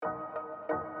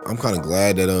I'm kind of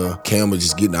glad that Cam was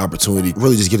just getting the opportunity,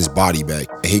 really just get his body back.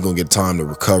 And he going to get time to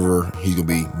recover. He's going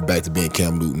to be back to being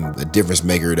Cam Newton, the difference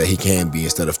maker that he can be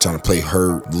instead of trying to play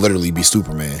hurt, literally be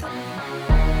Superman.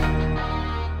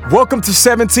 Welcome to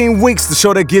 17 Weeks, the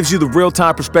show that gives you the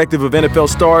real-time perspective of NFL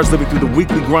stars living through the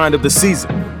weekly grind of the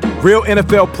season. Real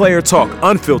NFL player talk,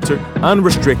 unfiltered,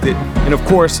 unrestricted, and of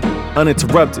course,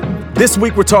 uninterrupted. This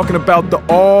week we're talking about the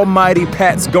almighty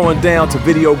Pats going down to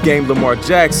video game Lamar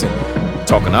Jackson.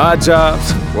 Talking odd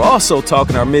jobs. We're also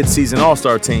talking our midseason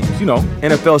all-star teams,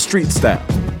 NFL street style.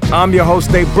 I'm your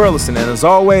host, Dave Burleson, and as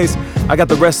always, I got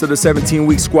the rest of the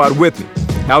 17-week squad with me.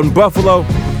 Out in Buffalo,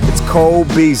 it's Cole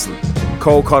Beasley.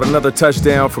 Cole caught another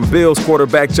touchdown from Bills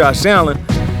quarterback Josh Allen,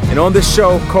 and on this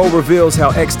show, Cole reveals how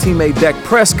ex-teammate Dak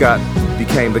Prescott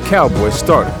became the Cowboys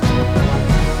starter.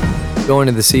 Going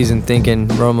into the season thinking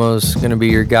Romo's going to be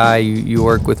your guy, you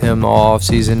work with him all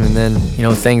offseason, and then,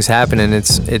 things happen and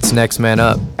it's next man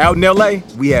up. Out in L.A.,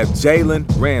 we have Jalen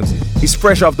Ramsey. He's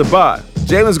fresh off the bye.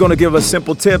 Jalen's going to give us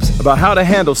simple tips about how to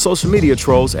handle social media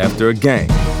trolls after a game.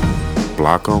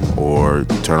 Block them or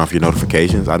turn off your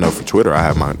notifications. I know for Twitter, I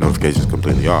have my notifications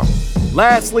completely off.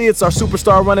 Lastly, it's our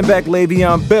superstar running back,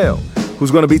 Le'Veon Bell,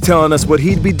 who's going to be telling us what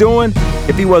he'd be doing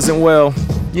if he wasn't, a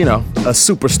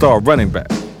superstar running back.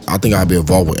 I think I'd be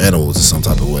involved with animals in some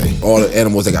type of way. All the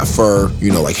animals that got fur,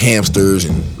 like hamsters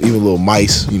and even little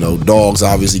mice, dogs,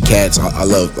 obviously, cats. I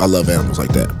love animals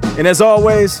like that. And as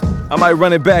always, I might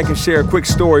run it back and share a quick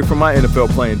story from my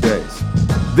NFL playing days.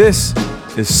 This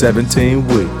is 17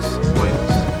 Weeks.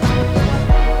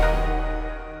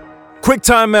 Quick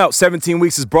timeout. 17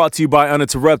 Weeks is brought to you by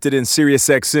Uninterrupted and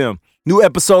SiriusXM. New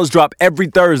episodes drop every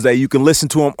Thursday. You can listen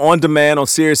to them on demand on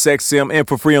SiriusXM and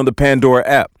for free on the Pandora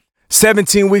app.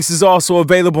 17 Weeks is also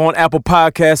available on Apple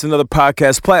Podcasts and other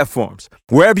podcast platforms.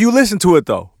 Wherever you listen to it,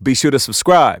 though, be sure to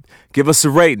subscribe, give us a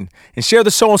rating, and share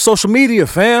the show on social media,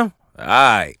 fam. All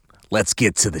right, let's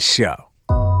get to the show.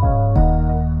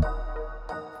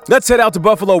 Let's head out to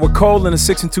Buffalo where Cole and the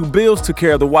 6-2 Bills took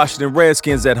care of the Washington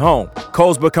Redskins at home.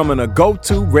 Cole's becoming a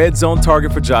go-to red zone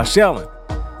target for Josh Allen.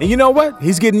 And you know what?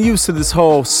 He's getting used to this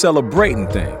whole celebrating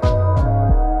thing.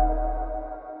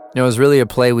 It was really a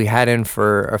play we had in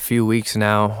for a few weeks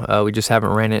now. We just haven't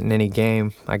ran it in any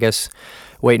game. I guess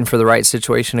waiting for the right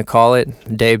situation to call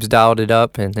it. Dave's dialed it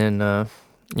up, and then,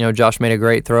 Josh made a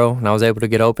great throw, and I was able to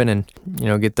get open and,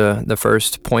 get the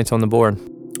first points on the board.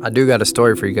 I do got a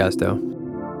story for you guys, though.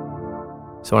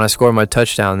 So when I scored my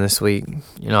touchdown this week,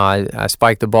 I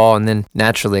spiked the ball, and then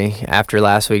naturally, after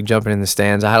last week jumping in the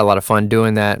stands, I had a lot of fun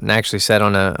doing that, and actually said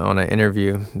on an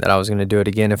interview that I was going to do it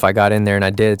again if I got in there, and I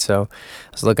did. So I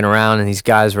was looking around, and these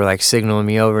guys were like signaling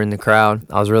me over in the crowd.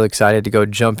 I was really excited to go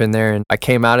jump in there, and I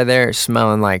came out of there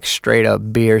smelling like straight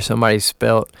up beer. Somebody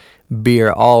spilled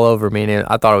beer all over me, and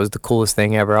I thought it was the coolest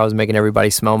thing ever. I was making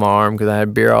everybody smell my arm because I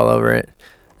had beer all over it.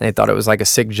 And they thought it was like a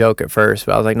sick joke at first,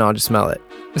 but I was like, no, just smell it.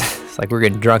 It's like we're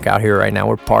getting drunk out here right now.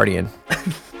 We're partying.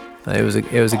 It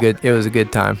was a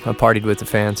good time. I partied with the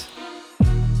fans.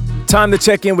 Time to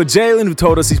check in with Jalen, who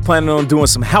told us he's planning on doing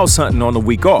some house hunting on the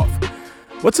week off.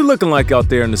 What's it looking like out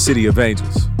there in the City of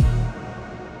Angels?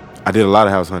 I did a lot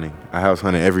of house hunting. I house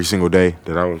hunted every single day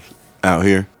that I was out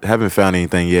here. I haven't found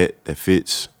anything yet that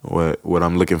fits what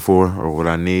I'm looking for or what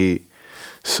I need.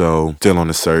 So still on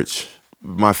the search.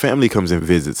 My family comes and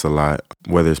visits a lot,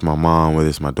 whether it's my mom, whether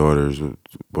it's my daughters,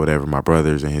 whatever, my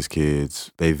brothers and his kids.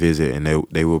 They visit, and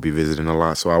they will be visiting a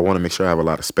lot. So I want to make sure I have a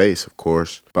lot of space, of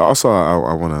course. But also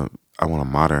I want a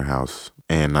modern house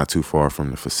and not too far from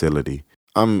the facility.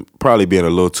 I'm probably being a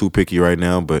little too picky right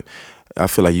now, but I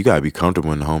feel like you got to be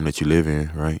comfortable in the home that you live in,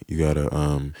 right? You got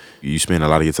to, you spend a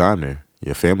lot of your time there.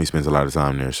 Your family spends a lot of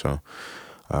time there. So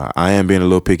I am being a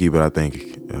little picky, but I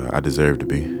think I deserve to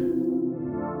be.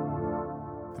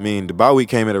 I mean, the bye week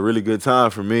came at a really good time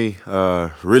for me,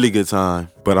 really good time.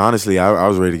 But honestly, I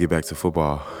was ready to get back to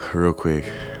football real quick.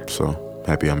 So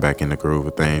happy I'm back in the groove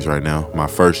of things right now. My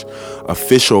first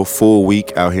official full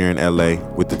week out here in L.A.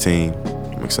 with the team.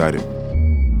 I'm excited.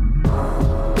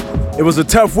 It was a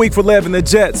tough week for Lev and the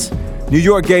Jets. New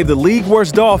York gave the league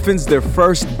worst Dolphins their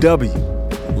first W.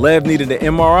 Lev needed an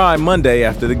MRI Monday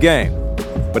after the game.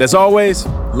 But as always,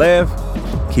 Lev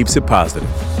keeps it positive.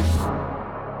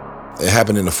 It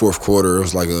happened in the fourth quarter. It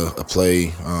was like a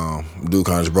play. Dude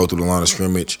kind of just broke through the line of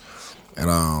scrimmage, and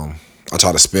I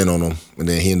tried to spin on him, and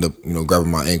then he ended up,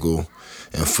 grabbing my ankle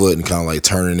and foot and kind of like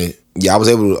turning it. Yeah, I was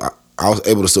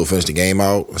able to still finish the game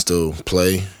out and still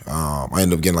play. I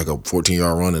ended up getting like a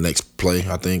 14-yard run the next play,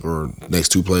 I think, or next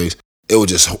two plays. It was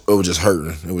just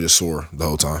hurting. It was just sore the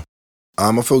whole time.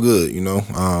 I feel good,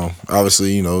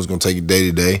 Obviously, it's gonna take it day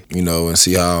to day, and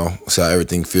see how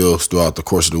everything feels throughout the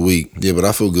course of the week. Yeah, but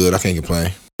I feel good. I can't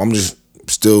complain. I'm just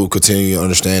still continuing to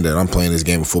understand that I'm playing this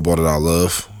game of football that I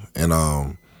love, and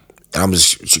I'm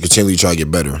just continually trying to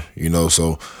get better,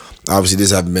 So obviously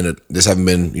this haven't been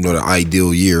the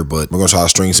ideal year, but we're gonna try to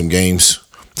string some games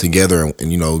together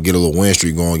and get a little win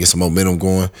streak going, get some momentum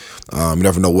going. You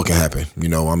never know what can happen.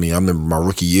 I remember my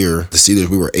rookie year, the Steelers,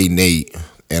 we were 8-8,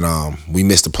 and we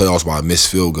missed the playoffs by a missed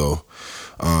field goal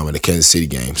in the Kansas City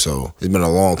game. So it's been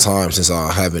a long time since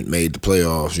I haven't made the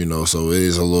playoffs, So it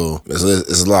is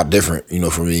it's a lot different,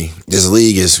 for me. This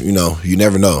league is, you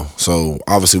never know. So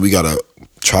obviously we gotta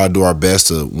try to do our best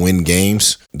to win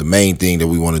games. The main thing that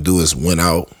we want to do is win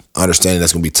out. Understanding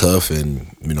that's going to be tough, and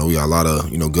we got a lot of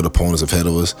good opponents ahead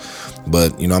of us,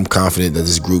 but I'm confident that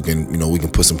this group can we can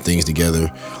put some things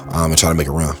together and try to make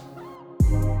a run.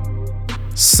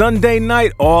 Sunday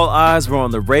night, all eyes were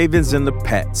on the Ravens and the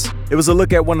Pats. It was a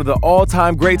look at one of the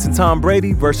all-time greats in Tom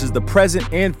Brady versus the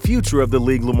present and future of the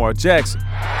league, Lamar Jackson.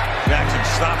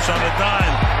 Jackson stops on the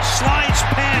dime, slides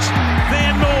past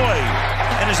Van Noy,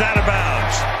 and is out of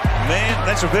bounds. Man,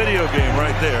 that's a video game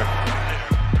right there.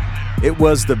 It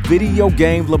was the video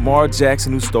game Lamar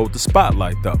Jackson who stole the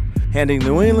spotlight, though, handing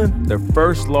New England their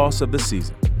first loss of the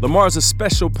season. Lamar is a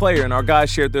special player, and our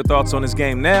guys shared their thoughts on his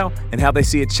game now and how they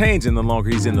see it changing the longer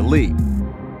he's in the league.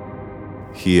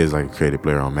 He is like a creative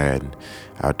player on Madden.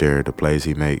 Out there, the plays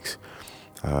he makes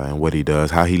and what he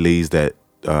does, how he leads that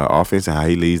offense and how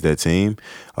he leads that team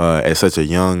at such a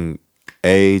young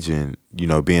age, and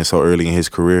being so early in his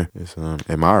career, it's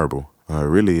admirable.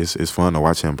 Really, it's fun to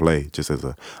watch him play, just as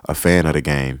a fan of the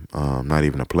game, not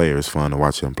even a player. It's fun to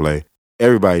watch him play.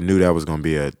 Everybody knew that was going to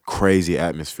be a crazy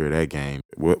atmosphere, that game.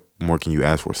 What more can you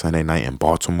ask for? Sunday night in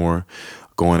Baltimore,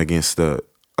 going against one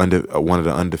of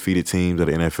the undefeated teams of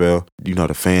the NFL.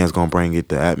 The fans going to bring it.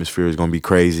 The atmosphere is going to be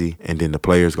crazy. And then the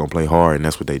players going to play hard, and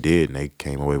that's what they did. And they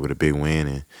came away with a big win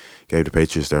and gave the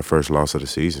Patriots their first loss of the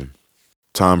season.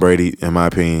 Tom Brady, in my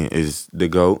opinion, is the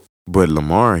GOAT. But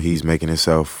Lamar, he's making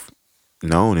himself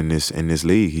known in this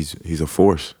league. He's a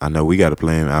force. I know we got to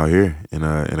play him out here in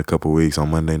a couple of weeks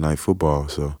on Monday Night Football,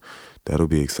 so that'll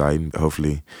be exciting.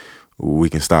 Hopefully,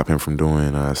 we can stop him from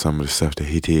doing some of the stuff that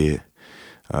he did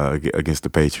against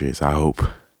the Patriots. I hope.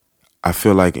 I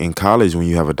feel like in college, when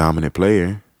you have a dominant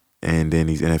player, and then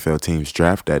these NFL teams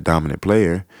draft that dominant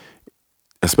player,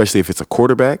 especially if it's a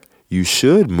quarterback, you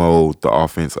should mold the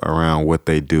offense around what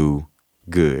they do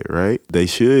good, right? They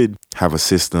should have a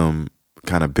system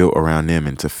kind of built around them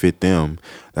and to fit them.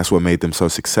 That's what made them so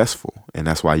successful, and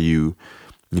that's why you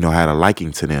had a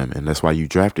liking to them, and that's why you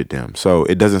drafted them. So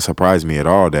it doesn't surprise me at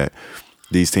all that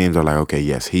these teams are like, okay,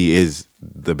 yes, he is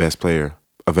the best player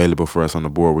available for us on the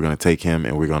board. We're going to take him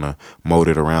and we're going to mold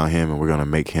it around him, and we're going to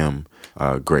make him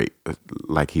great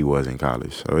like he was in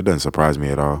college. So it doesn't surprise me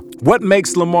at all. What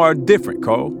makes Lamar different,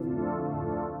 Cole?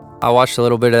 I watched a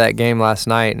little bit of that game last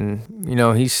night, and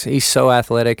he's so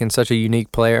athletic and such a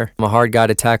unique player. I'm a hard guy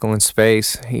to tackle in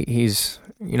space. He's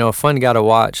a fun guy to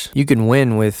watch. You can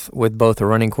win with both a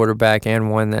running quarterback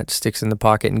and one that sticks in the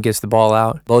pocket and gets the ball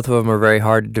out. Both of them are very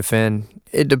hard to defend.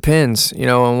 It depends,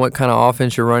 on what kind of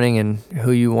offense you're running and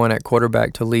who you want at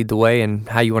quarterback to lead the way and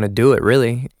how you want to do it,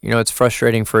 really. It's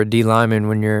frustrating for a D lineman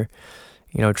when you're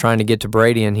trying to get to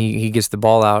Brady and he gets the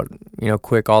ball out,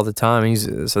 quick all the time.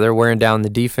 So they're wearing down the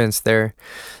defense. They're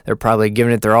probably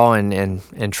giving it their all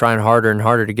and trying harder and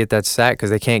harder to get that sack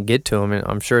because they can't get to him. And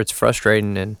I'm sure it's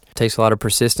frustrating and it takes a lot of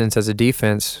persistence as a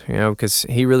defense, because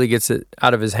he really gets it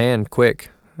out of his hand quick,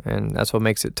 and that's what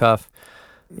makes it tough.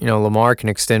 Lamar can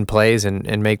extend plays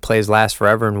and make plays last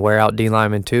forever and wear out D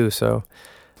linemen too. So,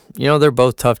 they're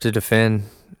both tough to defend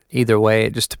either way.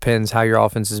 It just depends how your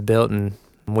offense is built and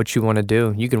what you want to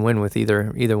do. You can win with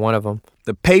either one of them.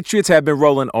 The Patriots have been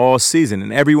rolling all season,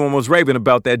 and everyone was raving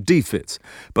about that defense.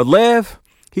 But Lev,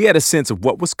 he had a sense of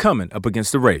what was coming up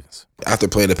against the Ravens. After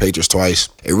playing the Patriots twice,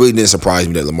 it really didn't surprise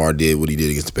me that Lamar did what he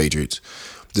did against the Patriots.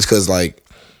 Just because,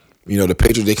 the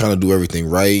Patriots, they kind of do everything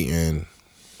right, and,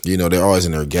 they're always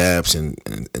in their gaps and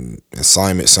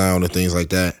assignment sound and things like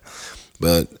that.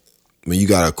 But when you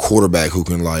got a quarterback who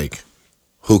can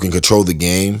control the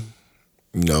game,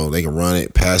 they can run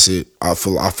it, pass it. I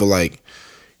feel like,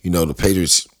 the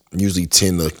Patriots usually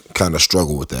tend to kind of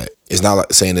struggle with that. It's not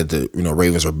like saying that the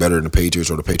Ravens are better than the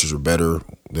Patriots or the Patriots are better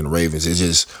than the Ravens. It's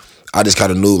just I just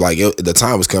kind of knew the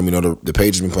time was coming. The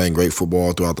Patriots been playing great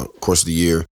football throughout the course of the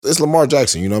year. It's Lamar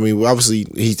Jackson. Obviously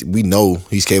we know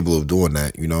he's capable of doing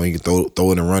that. He can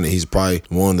throw it and run it. He's probably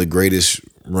one of the greatest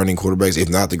running quarterbacks, if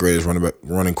not the greatest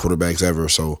running quarterbacks ever.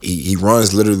 So he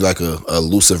runs literally like a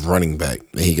elusive running back,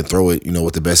 and he can throw it,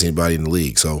 with the best anybody in the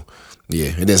league. So yeah,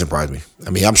 it didn't surprise me. I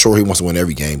mean, I'm sure he wants to win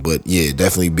every game, but yeah,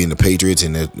 definitely being the Patriots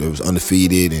and it was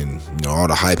undefeated, and all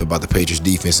the hype about the Patriots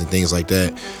defense and things like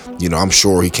that. I'm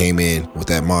sure he came in with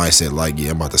that mindset like, yeah,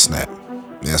 I'm about to snap.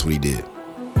 And that's what he did.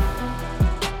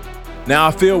 Now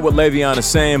I feel what Le'Veon is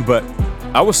saying, but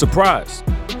I was surprised.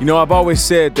 I've always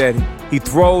said that he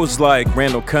throws like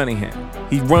Randall Cunningham.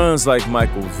 He runs like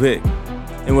Michael Vick.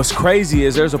 And what's crazy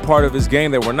is there's a part of his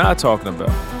game that we're not talking about.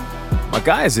 My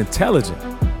guy is intelligent.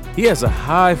 He has a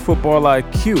high football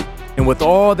IQ. And with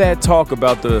all that talk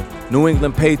about the New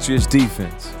England Patriots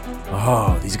defense,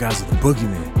 these guys are the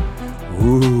boogeyman.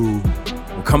 Ooh,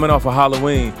 we're coming off of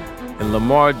Halloween, and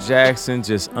Lamar Jackson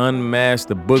just unmasked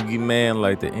the boogeyman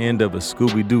like the end of a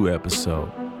Scooby-Doo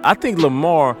episode. I think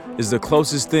Lamar is the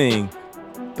closest thing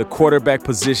the quarterback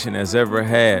position has ever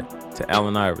had to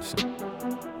Allen Iverson.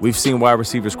 We've seen wide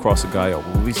receivers cross a guy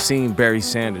over. We've seen Barry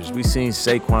Sanders. We've seen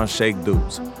Saquon shake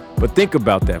dudes. But think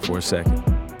about that for a second.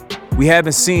 We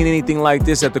haven't seen anything like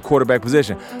this at the quarterback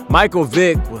position. Michael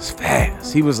Vick was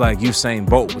fast. He was like Usain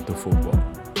Bolt with the football.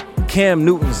 Cam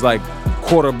Newton's like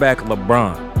quarterback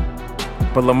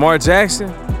LeBron. But Lamar Jackson,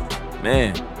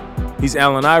 man, he's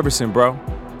Allen Iverson, bro.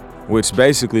 Which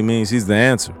basically means he's the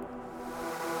answer.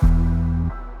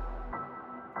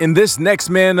 In this next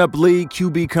man-up league,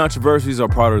 QB controversies are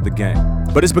part of the game.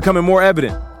 But it's becoming more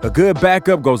evident. A good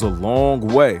backup goes a long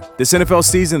way. This NFL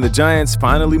season, the Giants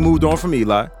finally moved on from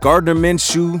Eli. Gardner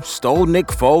Minshew stole Nick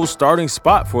Foles' starting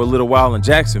spot for a little while in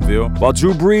Jacksonville, while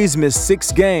Drew Brees missed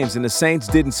 6 games and the Saints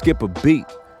didn't skip a beat.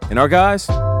 And our guys,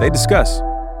 they discuss.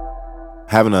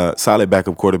 Having a solid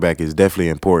backup quarterback is definitely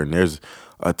important. There's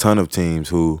a ton of teams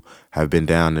who have been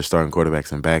down their starting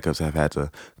quarterbacks, and backups have had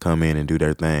to come in and do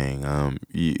their thing.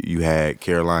 You had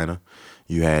Carolina,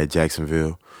 you had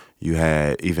Jacksonville, you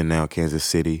had even now Kansas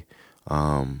City,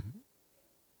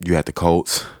 you had the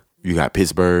Colts, you got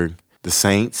Pittsburgh, the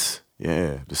Saints,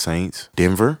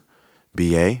 Denver,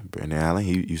 B.A., Brandon Allen,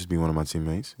 he used to be one of my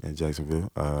teammates in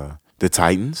Jacksonville, the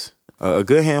Titans, a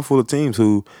good handful of teams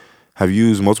who have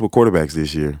used multiple quarterbacks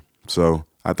this year. So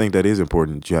I think that is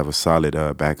important that you have a solid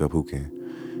backup who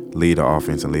can lead the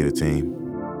offense and lead a team.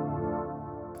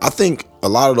 I think a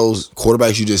lot of those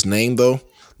quarterbacks you just named, though,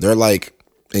 they're like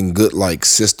in good like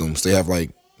systems. They have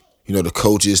like, the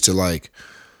coaches to like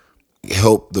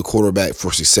help the quarterback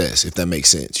for success, if that makes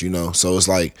sense, So it's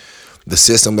like the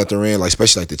system that they're in, like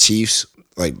especially like the Chiefs,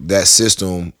 like that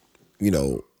system,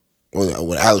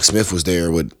 when Alex Smith was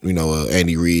there with,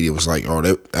 Andy Reid, it was like,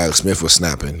 Alex Smith was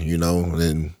snapping, and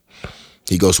then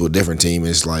he goes to a different team. And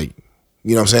it's like,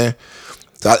 you know what I'm saying?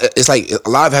 So it's like a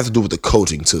lot of it has to do with the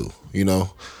coaching too.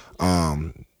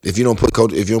 If you don't put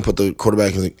the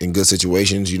quarterback in good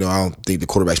situations, I don't think the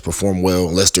quarterbacks perform well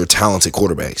unless they're talented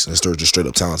quarterbacks, unless they're just straight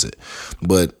up talented.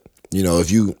 But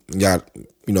if you got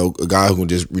a guy who can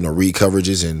just read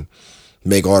coverages and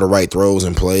make all the right throws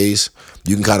and plays,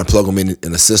 you can kind of plug them in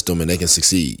a system and they can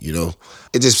succeed.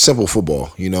 It's just simple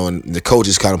football. And the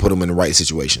coaches kind of put them in the right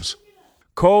situations.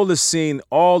 Cole has seen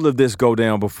all of this go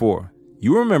down before.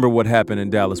 You remember what happened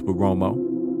in Dallas with Romo.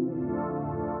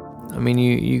 I mean,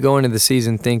 you go into the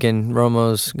season thinking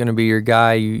Romo's going to be your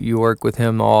guy. You work with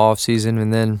him all offseason,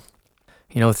 and then,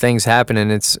 things happen,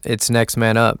 and it's next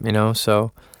man up,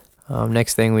 So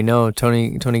next thing we know,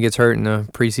 Tony gets hurt in the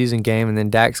preseason game, and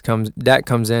then Dak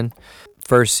comes in.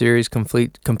 First series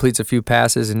completes a few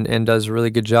passes and does a really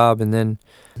good job, and then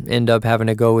end up having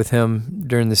to go with him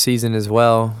during the season as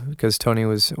well because Tony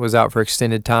was out for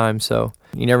extended time. So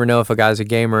you never know if a guy's a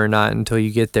gamer or not until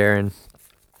you get there. And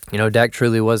Dak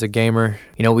truly was a gamer.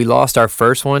 We lost our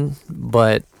first one,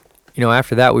 but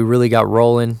after that we really got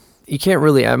rolling. You can't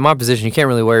really, at my position, you can't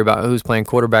really worry about who's playing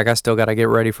quarterback. I still got to get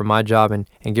ready for my job and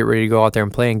get ready to go out there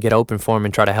and play and get open for him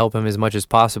and try to help him as much as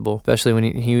possible. Especially when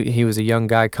he was a young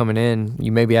guy coming in,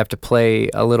 you maybe have to play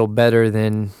a little better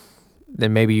than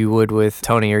maybe you would with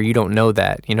Tony, or you don't know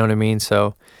that. You know what I mean?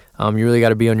 So you really got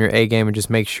to be on your A game and just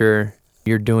make sure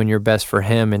you're doing your best for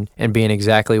him and being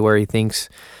exactly where he thinks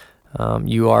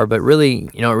you are. But really,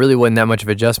 it really wasn't that much of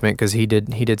an adjustment because he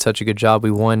did such a good job.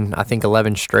 We won, I think,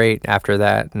 11 straight after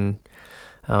that, and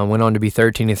went on to be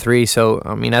 13-3. So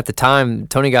I mean, at the time,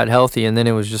 Tony got healthy, and then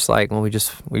it was just like, well,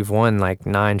 we've won like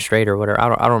 9 straight or whatever.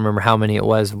 I don't remember how many it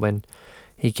was when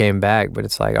he came back, but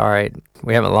it's like, all right,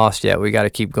 we haven't lost yet. We got to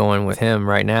keep going with him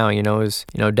right now.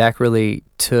 Dak really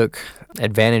took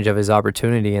advantage of his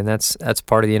opportunity, and that's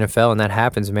part of the NFL, and that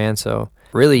happens, man. So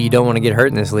really you don't want to get hurt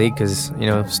in this league because,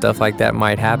 stuff like that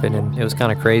might happen. And it was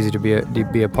kind of crazy to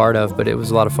be a part of, but it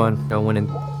was a lot of fun, winning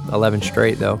 11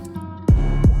 straight, though.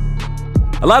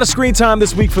 A lot of screen time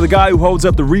this week for the guy who holds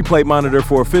up the replay monitor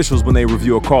for officials when they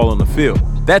review a call on the field.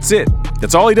 That's it.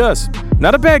 That's all he does.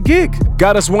 Not a bad gig.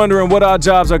 Got us wondering what odd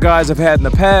jobs our guys have had in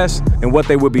the past and what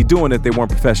they would be doing if they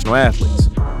weren't professional athletes.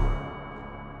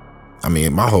 I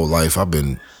mean, my whole life I've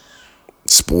been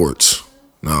sports.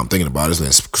 Now I'm thinking about it.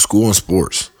 It's been school and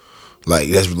sports. Like,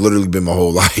 that's literally been my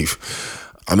whole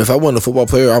life. I mean, if I wasn't a football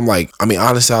player,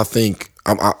 honestly, I think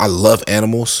I love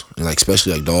animals, and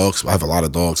especially dogs. I have a lot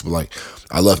of dogs, but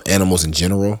I love animals in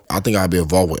general. I think I'd be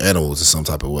involved with animals in some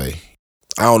type of way.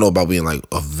 I don't know about being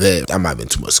a vet. That might have been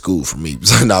too much school for me.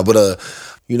 Nah, but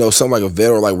something like a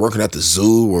vet, or working at the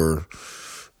zoo, or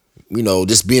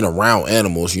just being around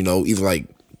animals. Even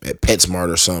at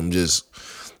PetSmart or something. Just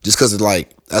because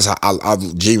that's how I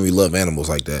genuinely love animals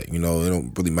like that. It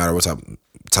don't really matter what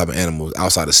type of animals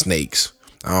outside of snakes.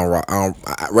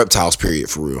 Reptiles,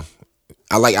 period, for real.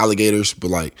 I like alligators,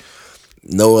 but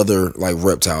no other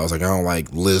reptiles. I don't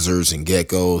like lizards and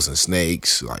geckos and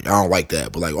snakes. I don't like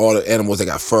that. But all the animals that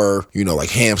got fur, like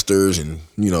hamsters and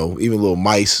even little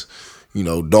mice,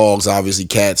 dogs, obviously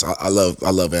cats. I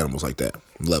love animals like that.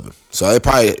 Love it. So I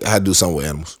probably had to do something with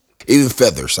animals. Even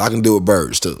feathers. I can do with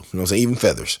birds too. You know what I'm saying? Even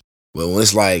feathers. But when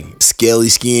it's scaly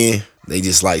skin, they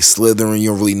just slithering. You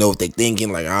don't really know what they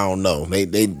thinking. I don't know. They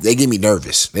get me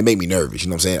nervous. They make me nervous. You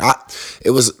know what I'm saying?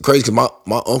 It was crazy because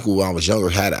my uncle, when I was younger,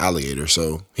 had an alligator.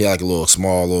 So he had a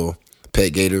small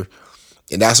pet gator.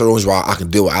 And that's the reason why I can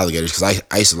deal with alligators, because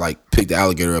I used to pick the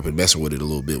alligator up and messing with it a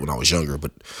little bit when I was younger.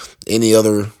 But any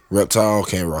other reptile,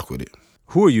 can't rock with it.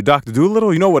 Who are you, Dr.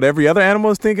 Doolittle? You know what every other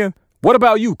animal is thinking? What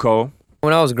about you, Cole?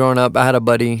 When I was growing up, I had a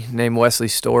buddy named Wesley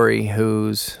Story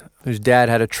whose dad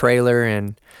had a trailer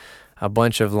and a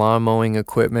bunch of lawn mowing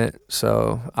equipment.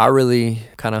 So I really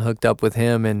kind of hooked up with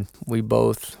him, and we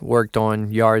both worked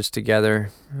on yards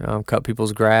together, cut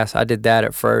people's grass. I did that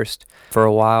at first for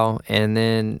a while, and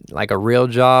then a real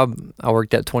job, I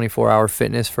worked at 24 Hour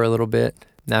Fitness for a little bit.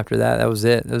 And after that, that was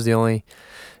it. That was the only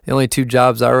 2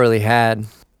 jobs I really had.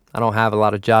 I don't have a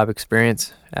lot of job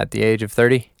experience at the age of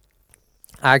 30.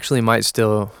 I actually might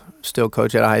still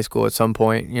coach at a high school at some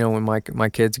point, when my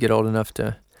kids get old enough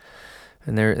to,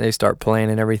 and they start playing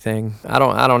and everything. I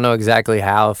don't know exactly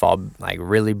how, if I'll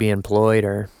really be employed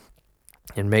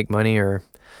and make money or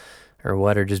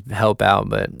what, or just help out,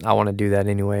 but I want to do that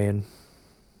anyway.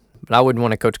 But I wouldn't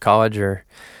want to coach college or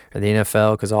the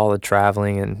NFL because all the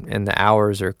traveling and the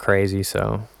hours are crazy.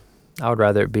 So I would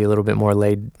rather it be a little bit more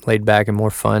laid back and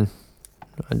more fun.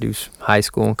 I do high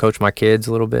school and coach my kids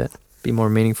a little bit. Be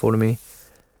more meaningful to me.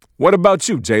 What about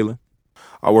you, Jalen?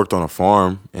 I worked on a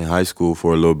farm in high school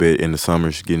for a little bit in the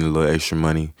summers, getting a little extra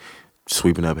money,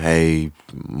 sweeping up hay,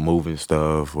 moving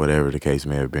stuff, whatever the case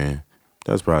may have been.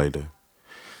 That's probably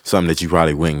something that you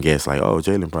probably wouldn't guess,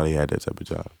 Jalen probably had that type of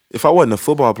job. If I wasn't a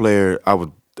football player, I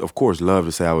would, of course, love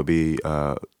to say I would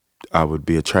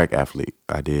be a track athlete.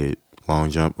 I did long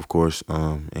jump, of course,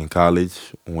 in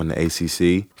college, won the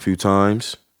ACC a few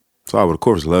times. So I would, of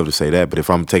course, love to say that. But if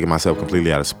I'm taking myself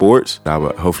completely out of sports, I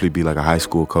would hopefully be a high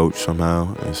school coach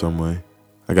somehow, in some way.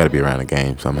 I got to be around the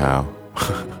game somehow.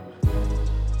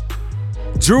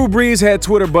 Drew Brees had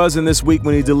Twitter buzzing this week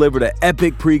when he delivered an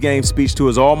epic pregame speech to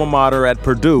his alma mater at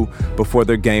Purdue before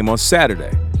their game on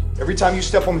Saturday. Every time you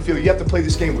step on the field, you have to play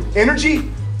this game with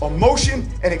energy, emotion,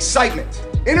 and excitement.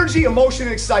 Energy, emotion,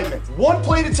 and excitement. One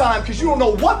play at a time, because you don't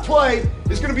know what play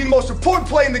is going to be the most important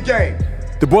play in the game.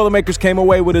 The Boilermakers came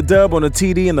away with a dub on a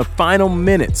TD in the final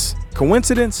minutes.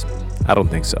 Coincidence? I don't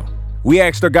think so. We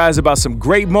asked our guys about some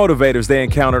great motivators they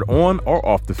encountered on or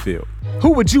off the field.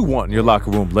 Who would you want in your locker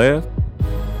room, Lev?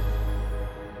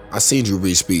 I seen Drew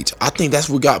Brees' speech. I think that's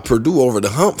what got Purdue over the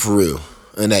hump for real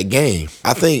in that game.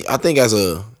 I think as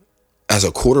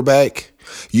a quarterback,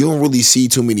 you don't really see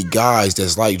too many guys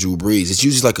that's like Drew Brees. It's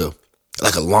usually like a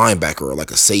linebacker or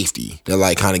a safety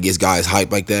that kind of gets guys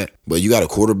hyped like that. But you got a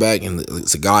quarterback, and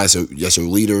it's a guy that's your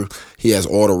leader. He has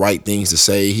all the right things to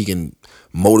say. He can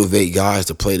motivate guys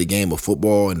to play the game of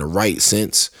football in the right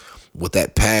sense with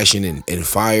that passion and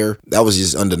fire. That was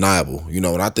just undeniable,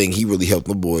 and I think he really helped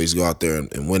the boys go out there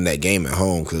and win that game at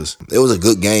home, because it was a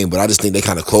good game, but I just think they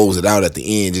kind of closed it out at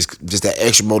the end. Just that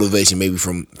extra motivation maybe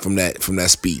from that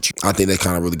speech. I think that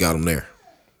kind of really got them there.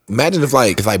 Imagine if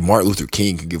Martin Luther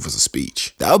King could give us a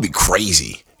speech. That would be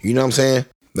crazy. You know what I'm saying?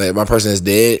 My person that's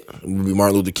dead would be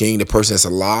Martin Luther King. The person that's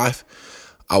alive,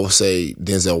 I would say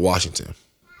Denzel Washington.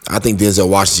 I think Denzel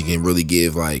Washington can really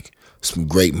give some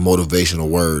great motivational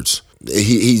words.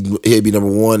 He'd be number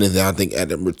one, and then I think at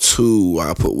number two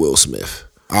I'll put Will Smith.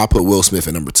 I'll put Will Smith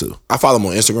at number two. I follow him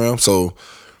on Instagram, so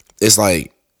it's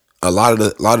like a lot of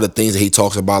the things that he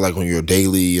talks about, like on your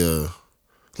daily,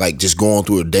 like just going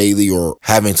through a daily or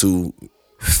having to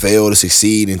fail to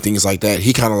succeed and things like that.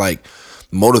 He kind of like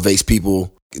motivates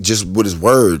people just with his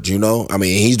words, you know? I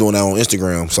mean, he's doing that on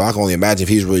Instagram, so I can only imagine if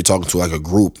he's really talking to like a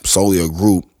group, solely a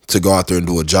group, to go out there and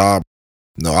do a job.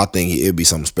 No, I think it'd be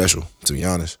something special, to be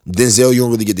honest. Denzel, you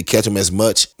don't really get to catch him as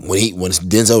much. When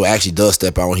Denzel actually does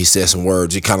step out, when he says some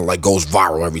words, it kind of like goes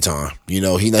viral every time. You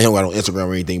know, he don't got on Instagram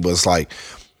or anything, but it's like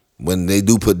when they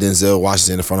do put Denzel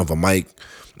Washington in front of a mic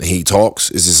and he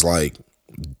talks, it's just like,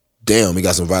 damn, he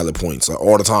got some valid points. Like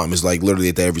all the time. It's like literally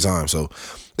at that every time. So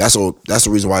that's the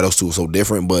reason why those two are so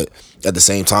different. But at the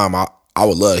same time, I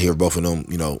would love to hear both of them,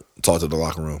 you know, talk to the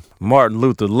locker room. Martin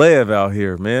Luther Lev out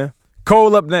here, man.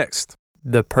 Cole up next.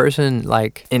 The person,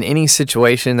 like, in any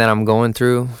situation that I'm going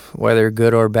through, whether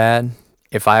good or bad,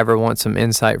 if I ever want some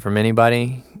insight from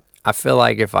anybody, I feel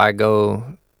like if I go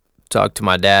talk to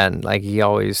my dad, like, he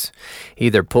always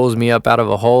either pulls me up out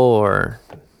of a hole or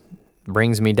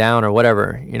brings me down or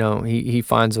whatever. You know, he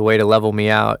finds a way to level me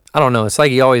out. I don't know. It's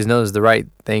like he always knows the right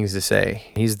things to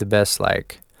say. He's the best,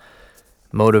 like,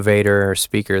 motivator or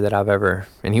speaker that I've ever,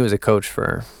 and he was a coach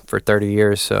for 30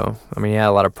 years. So, I mean, he had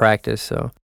a lot of practice,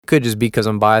 so. Could just be because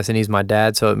I'm biased and he's my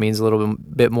dad, so it means a little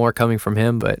bit more coming from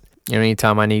him. But you know,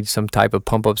 anytime I need some type of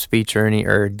pump up speech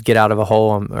or get out of a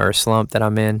hole or a slump that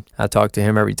I'm in, I talk to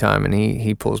him every time, and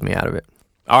he pulls me out of it.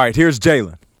 All right, here's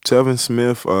Jalen. Telvin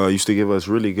Smith used to give us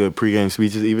really good pregame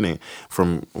speeches, even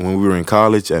from when we were in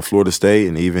college at Florida State,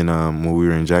 and even when we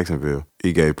were in Jacksonville.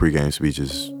 He gave pregame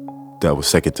speeches that was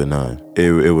second to none.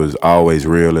 It was always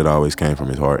real. It always came from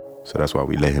his heart. So that's why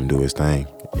we let him do his thing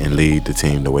and lead the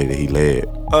team the way that he led.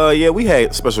 Yeah, we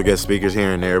had special guest speakers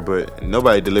here and there, but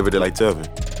nobody delivered it like Telvin.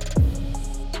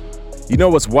 You know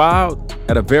what's wild?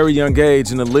 At a very young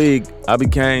age in the league, I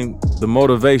became the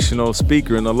motivational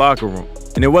speaker in the locker room.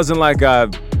 And it wasn't like I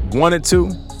wanted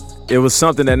to. It was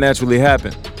something that naturally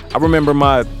happened. I remember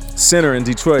my center in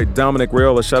Detroit, Dominic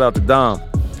Raiola, shout out to Dom.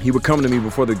 He would come to me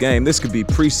before the game. This could be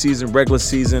preseason, regular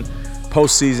season,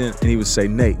 postseason, and he would say,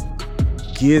 Nate,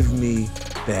 give me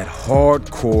that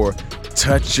hardcore,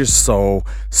 touch your soul,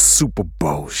 Super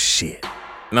Bowl shit.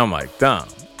 And I'm like, Dom,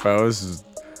 bro, this is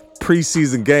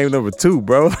preseason game number 2,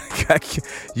 bro.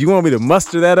 You want me to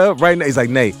muster that up right now? He's like,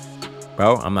 Nate,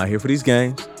 bro, I'm not here for these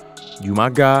games. You my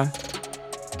guy.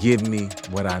 Give me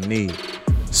what I need.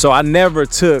 So I never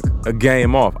took a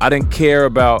game off. I didn't care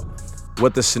about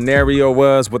what the scenario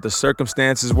was, what the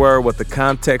circumstances were, what the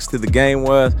context of the game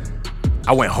was.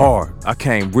 I went hard. I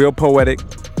came real poetic.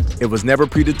 It was never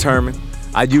predetermined.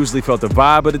 I usually felt the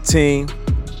vibe of the team,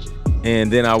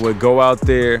 and then I would go out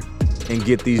there and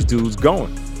get these dudes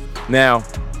going. Now,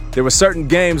 there were certain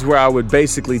games where I would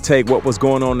basically take what was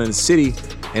going on in the city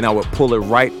and I would pull it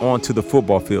right onto the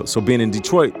football field. So being in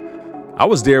Detroit, I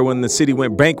was there when the city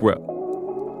went bankrupt,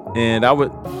 and I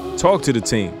would talk to the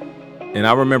team. And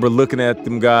I remember looking at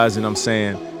them guys and I'm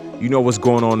saying, you know what's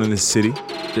going on in this city?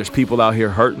 There's people out here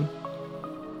hurting.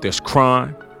 There's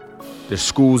crime. There's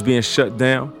schools being shut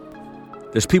down.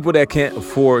 There's people that can't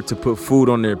afford to put food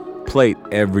on their plate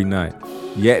every night.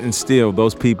 Yet and still,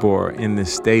 those people are in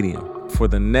this stadium. For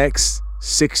the next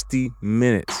 60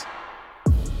 minutes,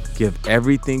 give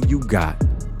everything you got,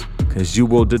 because you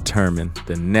will determine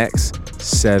the next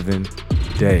 7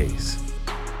 days.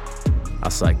 I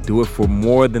was like, do it for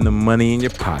more than the money in your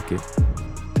pocket.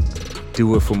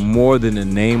 Do it for more than the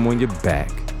name on your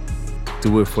back.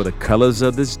 Do it for the colors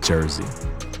of this jersey,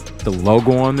 the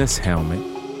logo on this helmet,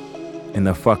 and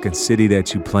the fucking city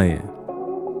that you play in.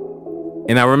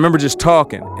 And I remember just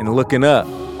talking and looking up.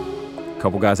 A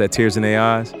couple guys had tears in their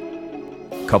eyes.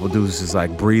 A couple dudes just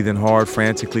like breathing hard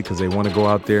frantically because they want to go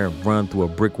out there and run through a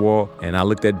brick wall. And I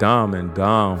looked at Dom, and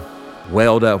Dom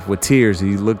welled up with tears.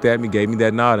 He looked at me, gave me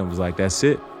that nod, and was like, that's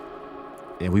it.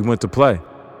 And we went to play.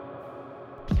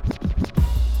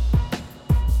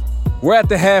 We're at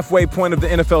the halfway point of the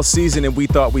NFL season, and we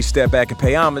thought we'd step back and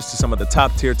pay homage to some of the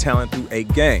top-tier talent through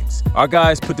 8 games. Our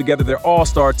guys put together their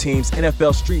all-star teams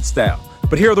NFL street style.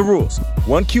 But here are the rules.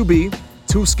 1 QB,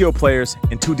 2 skill players,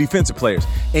 and 2 defensive players.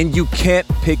 And you can't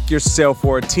pick yourself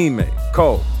or a teammate.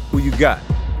 Cole, who you got?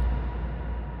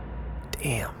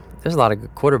 Damn, there's a lot of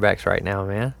good quarterbacks right now,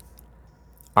 man.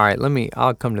 All right,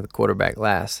 I'll come to the quarterback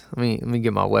last. Let me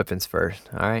get my weapons first,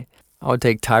 all right? I would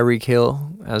take Tyreek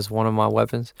Hill as one of my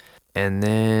weapons. And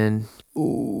then,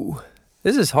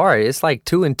 this is hard. It's like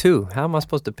 2 and 2. How am I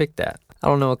supposed to pick that? I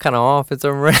don't know what kind of offense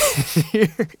I'm running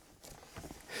here.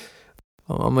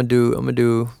 I'm gonna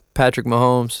do Patrick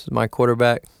Mahomes, my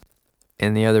quarterback.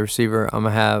 And the other receiver, I'm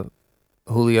going to have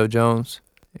Julio Jones.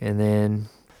 And then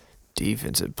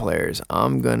defensive players,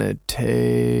 I'm going to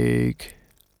take...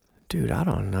 Dude, I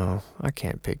don't know. I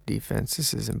can't pick defense.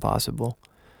 This is impossible.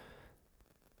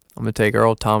 I'm going to take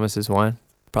Earl Thomas as one.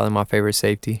 Probably my favorite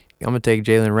safety. I'm going to take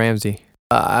Jalen Ramsey.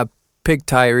 I picked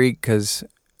Tyreek because,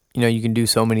 you can do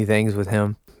so many things with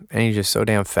him. And he's just so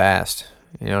damn fast.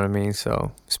 You know what I mean?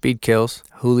 So, speed kills.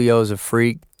 Julio's a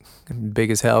freak. Big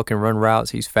as hell, can run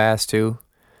routes. He's fast too.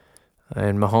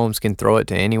 And Mahomes can throw it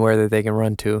to anywhere that they can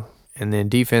run to. And then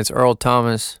defense, Earl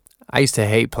Thomas. I used to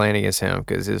hate playing against him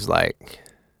because it was like...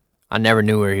 I never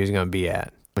knew where he was going to be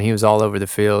at. He was all over the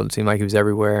field. It seemed like he was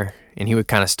everywhere. And he would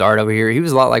kind of start over here. He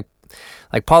was a lot like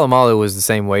Polamalu was the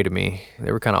same way to me.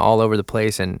 They were kind of all over the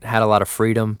place and had a lot of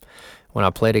freedom when I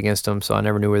played against them. So I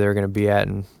never knew where they were going to be at.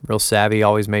 And real savvy,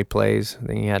 always made plays. I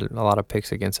think he had a lot of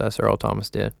picks against us. Earl Thomas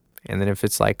did. And then if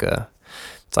it's like a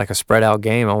spread out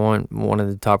game, I want one of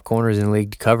the top corners in the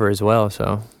league to cover as well.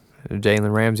 So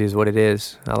Jalen Ramsey is what it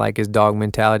is. I like his dog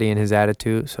mentality and his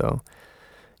attitude. So.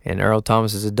 And Earl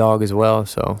Thomas is a dog as well,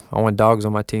 so I want dogs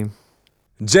on my team.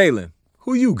 Jalen,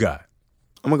 who you got?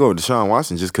 I'm going to go with Deshaun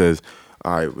Watson just because,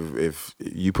 all right, if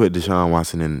you put Deshaun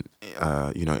Watson in,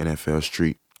 NFL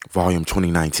Street, volume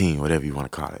 2019, whatever you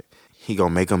want to call it, he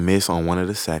going to make a miss on one of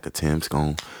the sack attempts,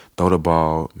 going to throw the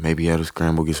ball, maybe able to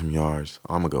scramble, get some yards.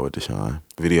 I'm going to go with Deshaun.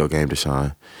 Video game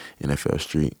Deshaun, NFL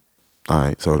Street. All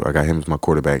right, so I got him as my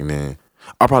quarterback, and then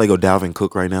I'll probably go Dalvin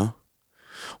Cook right now.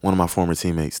 One of my former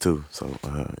teammates too, so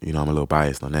I'm a little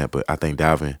biased on that. But I think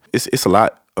Dalvin, it's a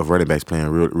lot of running backs playing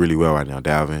really well right now.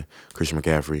 Dalvin, Christian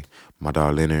McCaffrey, my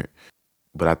dog Leonard.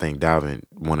 But I think Dalvin,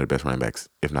 one of the best running backs,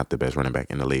 if not the best running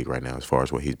back in the league right now, as far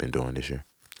as what he's been doing this year.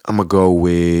 I'm gonna go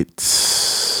with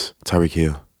Tyreek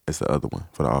Hill. That's the other one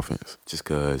for the offense. Just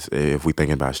because if we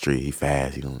thinking about street, he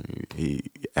fast, he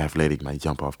athletic, might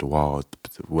jump off the wall,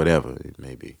 whatever it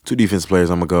may be. Two defense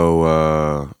players, I'm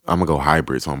gonna go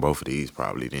hybrids on both of these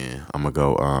probably. Then I'm gonna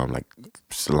go like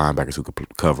linebackers who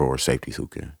could cover or safeties who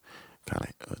can kind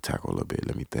of tackle a little bit.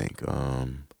 Let me think.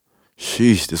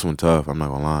 Sheesh, this one tough. I'm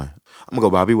not gonna lie. I'm gonna go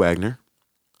Bobby Wagner.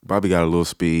 Bobby got a little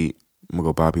speed. I'm gonna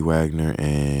go Bobby Wagner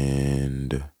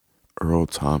and Earl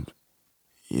Thomas.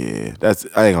 Yeah,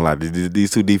 I ain't gonna lie.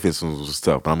 These two defenses was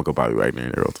tough, but I'm gonna go Bobby Wagner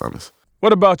and Earl Thomas.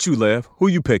 What about you, Lev? Who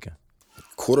you picking?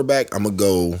 Quarterback, I'm gonna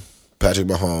go Patrick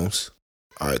Mahomes.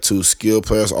 All right, two skill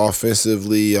players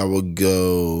offensively, I will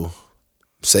go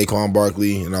Saquon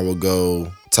Barkley, and I will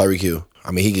go Tyreek Hill.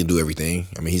 I mean, he can do everything.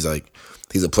 I mean, he's a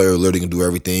player who literally can do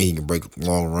everything. He can break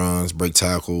long runs, break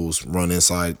tackles, run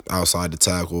inside, outside the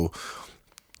tackle,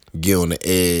 get on the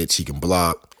edge. He can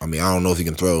block. I mean, I don't know if he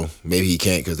can throw. Maybe he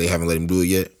can't because they haven't let him do it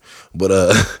yet. But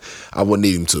I wouldn't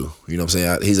need him to. You know what I'm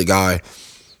saying? He's a guy,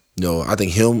 I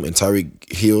think him and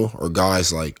Tyreek Hill are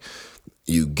guys like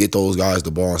you get those guys the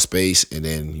ball in space and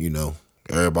then,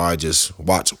 everybody just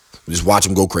watch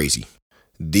them go crazy.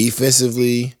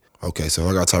 Defensively, okay, so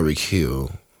I got Tyreek Hill,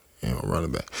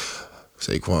 running back.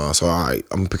 Saquon. So, all right,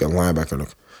 I'm going to pick a linebacker on the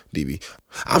DB.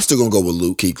 I'm still going to go with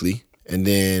Luke Kuechly. And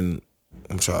then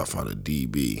I'm trying to find a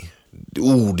DB.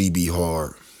 Ooh, DB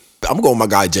hard. I'm going to go with my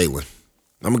guy Jalen.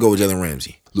 I'm going to go with Jalen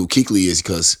Ramsey. Luke Kuechly is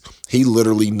because he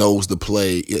literally knows the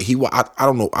play. I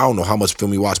don't know how much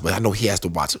film he watched, but I know he has to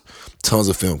watch tons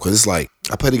of film because it's like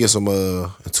I played against him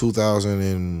in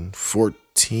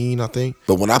 2014, I think.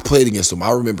 But when I played against him,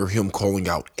 I remember him calling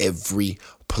out every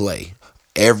play.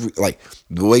 The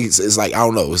way it's like, I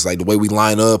don't know, it's like the way we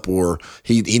line up, or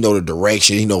he know the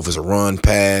direction, he know if it's a run,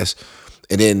 pass,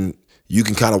 and then you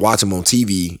can kind of watch him on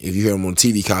TV. If you hear him on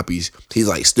TV copies, he's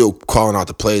like still calling out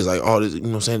the plays, like, oh, this, what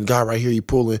I'm saying, the guy right here, he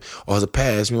pulling, or it's a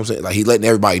pass, what I'm saying, like he letting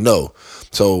everybody know.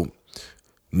 So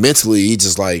mentally, he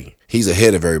just like, he's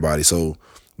ahead of everybody. So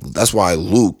that's why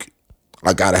Luke,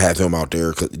 I gotta have him out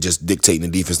there, just dictating the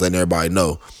defense, letting everybody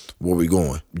know where we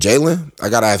going. Jalen, I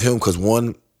gotta have him because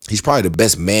one, he's probably the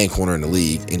best man corner in the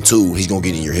league. And two, he's going to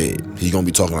get in your head. He's going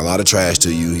to be talking a lot of trash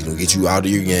to you. He's going to get you out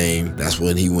of your game. That's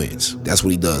when he wins. That's what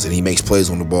he does. And he makes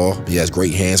plays on the ball. He has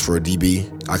great hands for a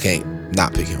DB. I can't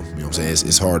not pick him. You know what I'm saying?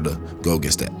 It's hard to go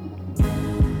against that.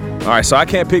 All right, so I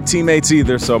can't pick teammates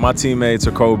either. So my teammates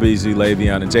are Cole Beasley,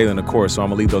 Le'Veon, and Jalen, of course. So I'm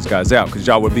going to leave those guys out because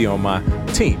y'all would be on my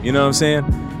team. You know what I'm saying?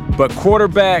 But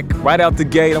quarterback, right out the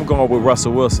gate, I'm going with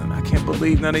Russell Wilson. I can't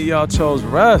believe none of y'all chose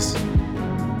Russ.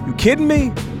 You kidding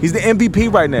me? He's the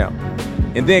MVP right now.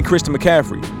 And then Christian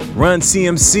McCaffrey. Run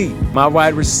CMC. My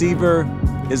wide receiver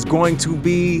is going to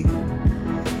be...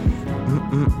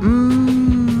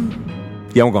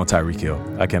 Yeah, I'm going Tyreek Hill.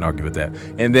 I can't argue with that.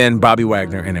 And then Bobby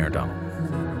Wagner and Aaron Donald.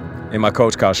 And my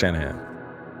coach, Kyle Shanahan.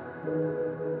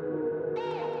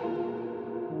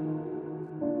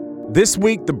 This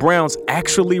week, the Browns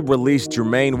actually released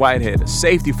Jermaine Whitehead, a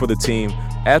safety for the team,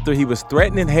 after he was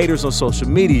threatening haters on social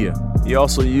media. He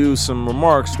also used some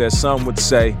remarks that some would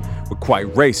say were quite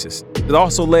racist. It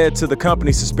also led to the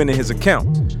company suspending his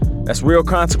account. That's real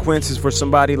consequences for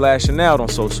somebody lashing out on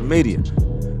social media.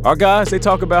 Our guys, they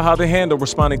talk about how they handle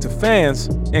responding to fans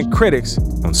and critics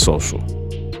on social.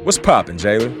 What's poppin',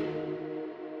 Jalen?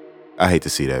 I hate to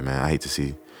see that, man. I hate to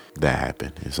see that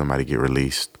happen and somebody get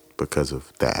released because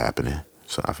of that happening.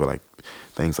 So I feel like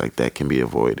things like that can be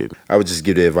avoided. I would just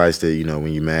give the advice that,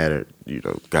 when you're mad or,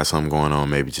 got something going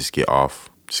on, maybe just get off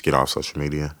social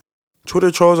media. Twitter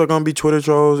trolls are going to be Twitter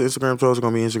trolls. Instagram trolls are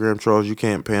going to be Instagram trolls. You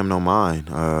can't pay them no mind.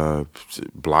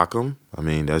 Block them. I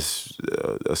mean, that's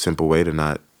a simple way to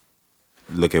not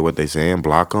look at what they're saying.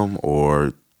 Block them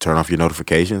or turn off your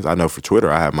notifications. I know for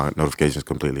Twitter, I have my notifications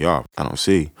completely off. I don't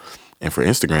see. And for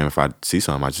Instagram, if I see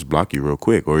something, I just block you real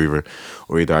quick. Or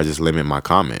either I just limit my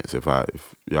comments. If y'all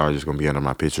are just going to be under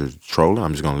my pictures trolling,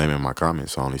 I'm just going to limit my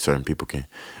comments so only certain people can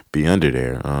be under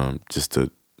there, just to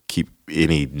keep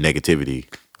any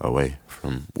negativity away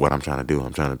from what I'm trying to do.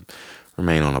 I'm trying to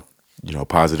remain on a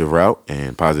positive route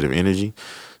and positive energy.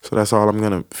 So that's all I'm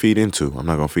going to feed into. I'm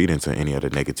not going to feed into any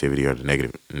other negativity or the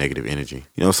negative energy.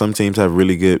 Some teams have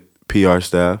really good PR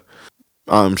staff.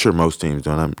 I'm sure most teams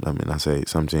don't. I say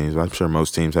some teams, but I'm sure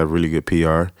most teams have really good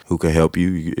PR who can help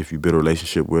you if you build a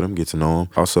relationship with them, get to know them.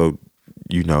 Also,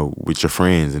 with your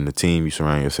friends and the team you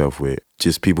surround yourself with,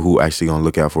 just people who actually going to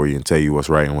look out for you and tell you what's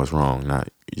right and what's wrong, not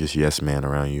just yes man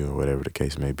around you or whatever the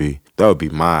case may be. That would be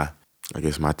my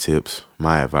tips,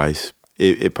 my advice.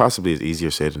 It possibly is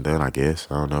easier said than done, I guess.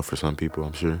 I don't know, for some people,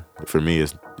 I'm sure. For me,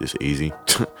 it's just easy.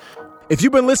 If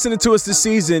you've been listening to us this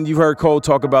season, you've heard Cole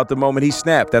talk about the moment he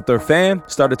snapped after a fan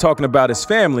started talking about his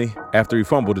family after he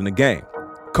fumbled in the game.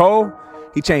 Cole,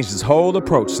 he changed his whole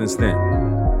approach since then.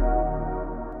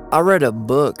 I read a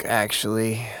book,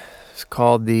 actually. It's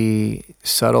called The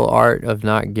Subtle Art of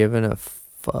Not Giving a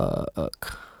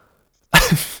Fuck. I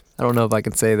don't know if I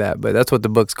can say that, but that's what the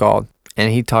book's called.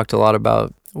 And he talked a lot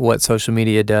about what social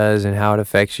media does and how it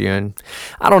affects you. And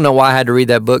I don't know why I had to read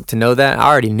that book to know that. I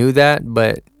already knew that,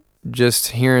 but just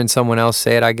hearing someone else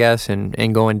say it, I guess,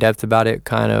 and go in depth about it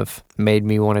kind of made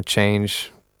me want to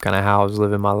change kind of how I was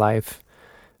living my life.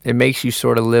 It makes you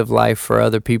sort of live life for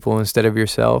other people instead of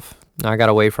yourself. I got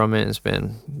away from it. It's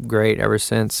been great ever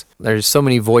since. There's so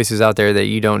many voices out there that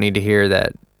you don't need to hear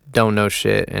that don't know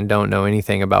shit and don't know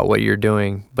anything about what you're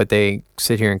doing, but they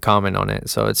sit here and comment on it.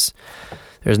 So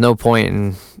there's no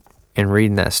point in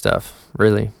reading that stuff,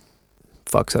 really.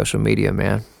 Fuck social media,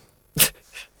 man.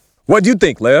 What do you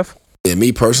think, Lev? Yeah,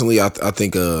 me personally, I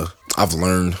think I've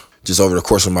learned just over the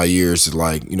course of my years,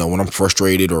 like, when I'm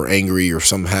frustrated or angry or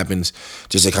something happens,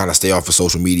 just to kind of stay off of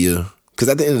social media. Because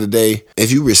at the end of the day,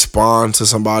 if you respond to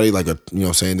somebody like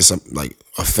like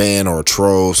a fan or a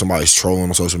troll, somebody's trolling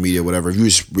on social media, whatever, if you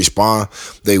just respond,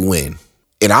 they win.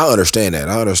 And I understand that.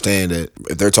 I understand that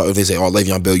if they say, "Oh,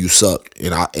 Le'Veon Bell, you suck,"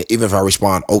 and even if I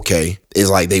respond, "Okay,"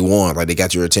 it's like they won. Like they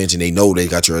got your attention. They know they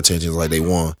got your attention. It's like they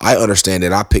won. I understand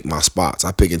that. I pick my spots.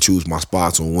 I pick and choose my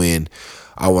spots on when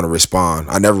I want to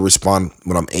respond. I never respond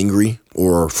when I'm angry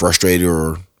or frustrated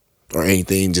or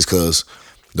anything, just because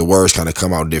the words kind of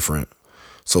come out different.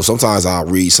 So sometimes I'll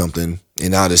read something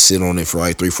and I'll just sit on it for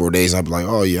like 3-4 days. And I'll be like,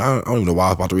 "Oh yeah, I don't even know why I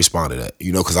was about to respond to that,"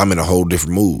 because I'm in a whole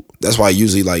different mood. That's why I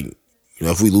usually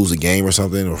if we lose a game or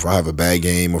something, or if I have a bad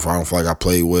game, or if I don't feel like I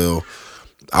played well,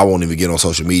 I won't even get on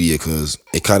social media because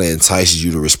it kind of entices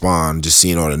you to respond, just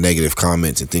seeing all the negative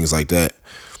comments and things like that.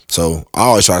 So I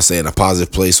always try to stay in a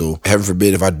positive place. So heaven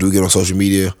forbid if I do get on social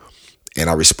media and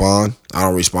I respond, I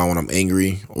don't respond when I'm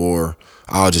angry, or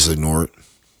I'll just ignore it.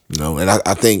 And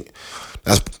I think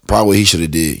that's probably what he should have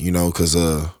did, because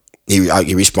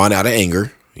he responded out of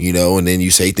anger. And then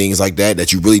you say things like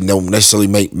that you really don't necessarily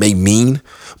may mean,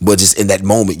 but just in that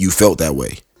moment you felt that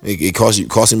way. It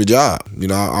cost him a job.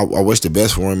 I wish the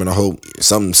best for him, and I hope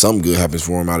some good happens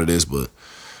for him out of this. But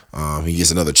he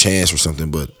gets another chance or something.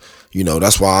 But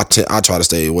that's why I try to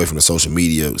stay away from the social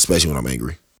media, especially when I'm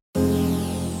angry.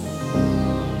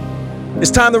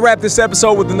 It's time to wrap this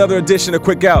episode with another edition of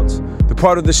Quick Outs, the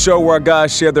part of the show where our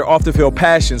guys share their off-the-field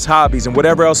passions, hobbies, and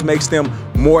whatever else makes them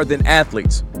more than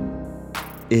athletes.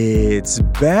 It's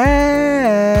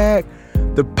back.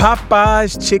 The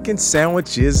Popeyes chicken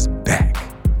sandwich is back.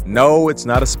 No, it's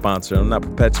not a sponsor. I'm not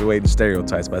perpetuating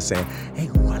stereotypes by saying, "Hey,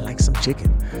 I like some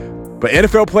chicken." But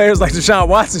NFL players like Deshaun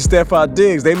Watson, Stephon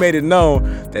Diggs, they made it known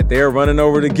that they're running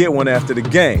over to get one after the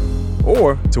game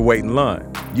or to wait in line.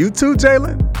 You too,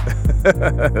 Jalen?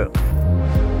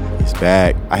 It's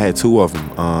back. I had 2 of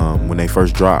them when they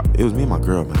first dropped. It was me and my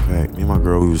girl, matter of fact. Me and my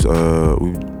girl,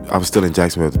 I was still in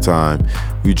Jacksonville at the time.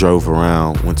 We drove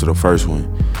around, went to the first one,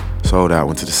 sold out,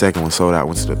 went to the second one, sold out,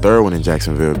 went to the third one in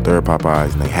Jacksonville, third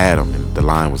Popeyes, and they had them, and the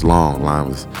line was long.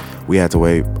 We had to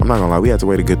wait, I'm not gonna lie, we had to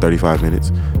wait a good 35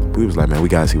 minutes. We was like, man, we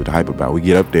gotta see what the hype about. We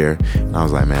get up there, and I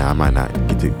was like, man, I might not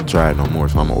get to try it no more,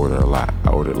 so I'm gonna order a lot. I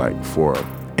ordered like 4,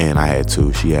 and I had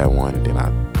 2. She had 1, and then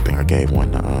I think I gave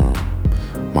 1 to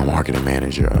my marketing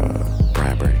manager,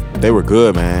 Brian Brady. They were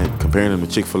good, man. Comparing them to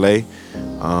Chick-fil-A,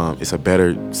 it's a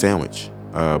better sandwich,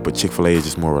 but Chick-fil-A is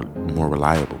just more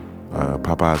reliable.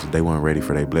 Popeyes, they weren't ready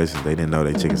for their blessings. They didn't know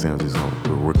their chicken sandwiches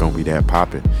were gonna be that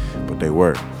popping, but they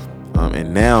were.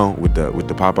 And now with the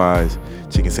Popeyes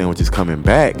chicken sandwiches coming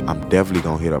back, I'm definitely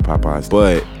gonna hit up Popeyes.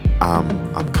 But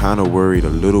I'm kind of worried a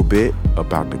little bit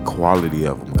about the quality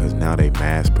of them because now they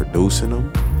mass producing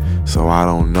them. So I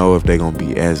don't know if they're gonna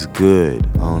be as good.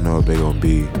 I don't know if they're gonna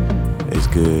be as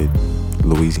good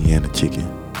Louisiana chicken,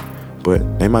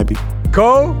 but they might be.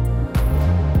 Cole?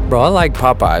 Bro, I like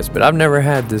Popeyes, but I've never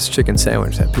had this chicken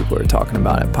sandwich that people are talking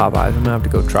about at Popeyes. I'm gonna have to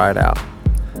go try it out.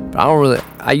 But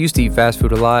I used to eat fast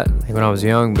food a lot when I was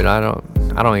young, but I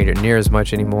don't eat it near as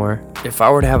much anymore. If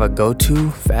I were to have a go-to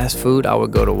fast food, I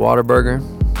would go to Whataburger.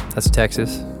 That's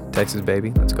Texas,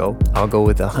 baby, let's go. I'll go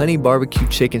with a honey barbecue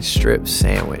chicken strip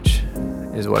sandwich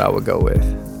is what I would go with.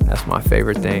 That's my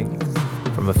favorite thing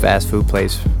from a fast food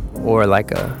place, or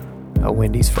like a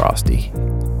Wendy's Frosty.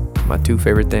 My 2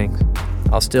 favorite things.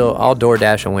 I'll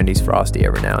DoorDash a Wendy's Frosty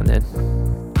every now and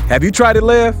then. Have you tried it,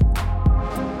 Lev?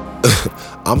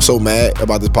 I'm so mad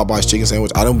about this Popeyes chicken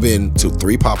sandwich. I done been to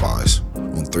 3 Popeyes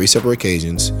on 3 separate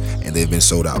occasions, and they've been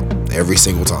sold out every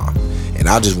single time. And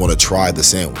I just want to try the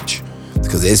sandwich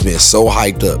because it's been so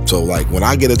hyped up. So like when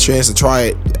I get a chance to try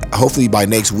it, hopefully by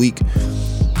next week,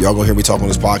 y'all gonna hear me talk on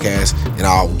this podcast, and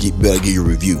I'll better give you a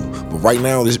review. But right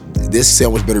now, this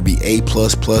sandwich better be A++++,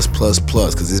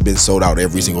 because it's been sold out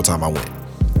every single time I went.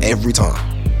 Every time.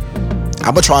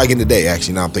 I'm gonna try again today,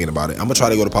 actually, now I'm thinking about it. I'm gonna try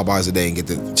to go to Popeyes today and get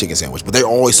the chicken sandwich, but they're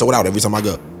always sold out every time I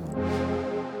go.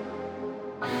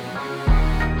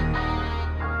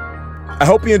 I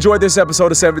hope you enjoyed this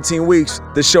episode of 17 Weeks.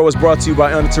 This show is brought to you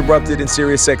by Uninterrupted and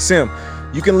SiriusXM.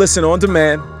 You can listen on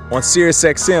demand on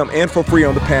SiriusXM and for free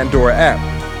on the Pandora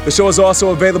app. The show is also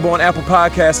available on Apple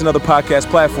Podcasts and other podcast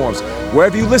platforms.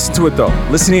 Wherever you listen to it, though,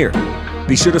 listen here.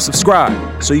 Be sure to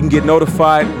subscribe so you can get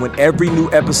notified when every new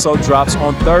episode drops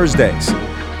on Thursdays.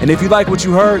 And if you like what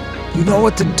you heard, you know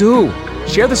what to do.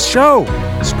 Share the show.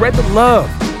 Spread the love.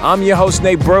 I'm your host,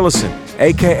 Nate Burleson,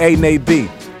 a.k.a. Nate B.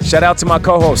 Shout out to my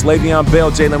co-hosts, Le'Veon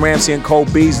Bell, Jalen Ramsey, and Cole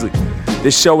Beasley.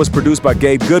 This show was produced by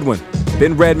Gabe Goodwin,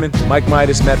 Ben Redmond, Mike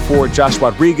Midas, Matt Ford, Josh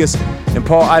Rodriguez, and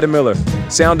Paul Idemiller.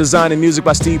 Sound design and music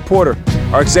by Steve Porter.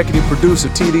 Our executive producer,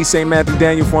 TD St. Matthew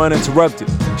Daniel for Uninterrupted.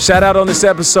 Shout out on this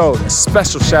episode, a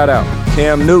special shout out,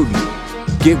 Cam Newton.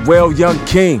 Get well, young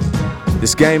king.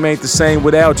 This game ain't the same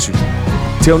without you.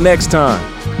 Till next time,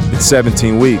 it's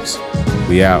 17 weeks.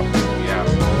 We out.